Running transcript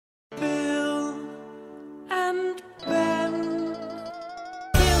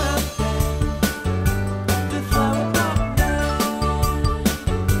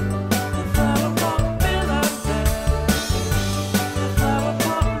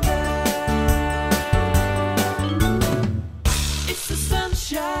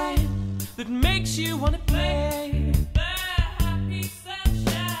makes you wanna play. The happy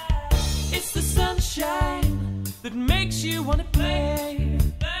sunshine. It's the sunshine that makes you wanna play.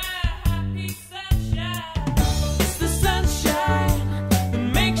 The happy sunshine. It's the sunshine that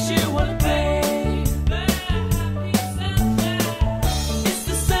makes you wanna play. The happy sunshine. It's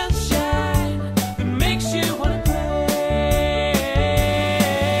the sunshine that makes you wanna play.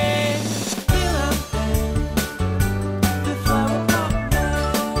 Feel up the flower pot now.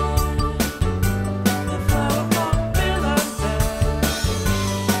 The flower pot, feel up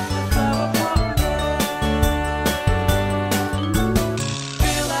the flower pot now.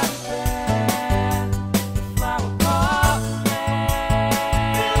 Feel up the flower pot now.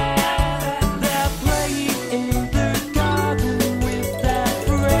 They're playing in the garden with their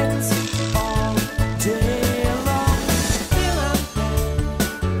friends all day long. Feel up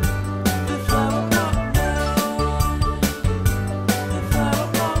the flower pot now. The flower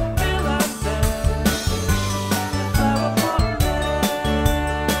pot, feel up the flower pot now.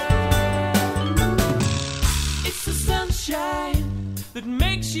 It's the sunshine that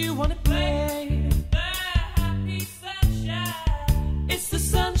makes you wanna play. The happy sunshine. It's the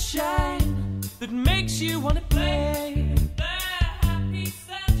sunshine that makes you wanna play.